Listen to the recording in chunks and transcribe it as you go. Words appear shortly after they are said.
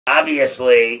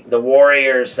Obviously, the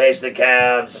Warriors face the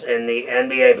Cavs in the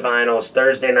NBA Finals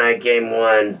Thursday night, Game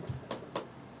 1.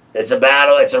 It's a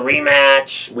battle. It's a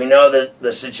rematch. We know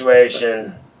the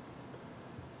situation.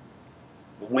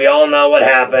 We all know what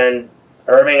happened.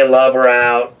 Irving and Love were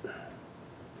out.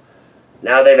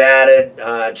 Now they've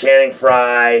added Channing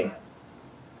Frye.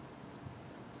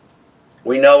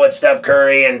 We know what Steph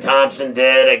Curry and Thompson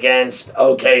did against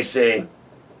OKC.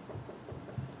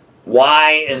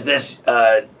 Why is this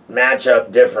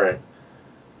matchup different?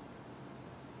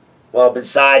 Well,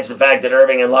 besides the fact that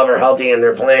Irving and Love are healthy and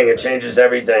they're playing, it changes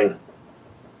everything.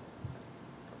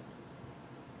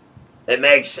 It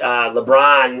makes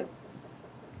LeBron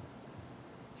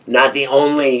not the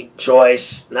only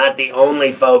choice, not the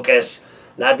only focus,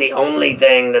 not the only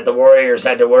thing that the Warriors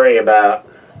had to worry about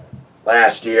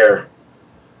last year.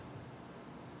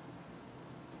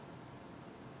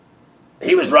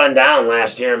 He was run down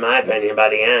last year, in my opinion, by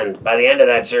the end. By the end of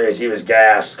that series, he was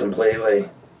gassed completely.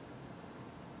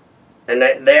 And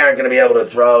they aren't going to be able to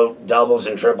throw doubles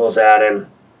and triples at him.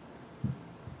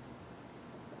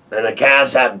 And the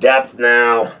Cavs have depth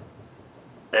now.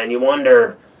 And you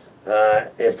wonder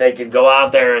if they could go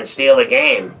out there and steal a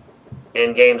game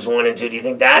in games 1 and 2. Do you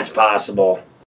think that's possible?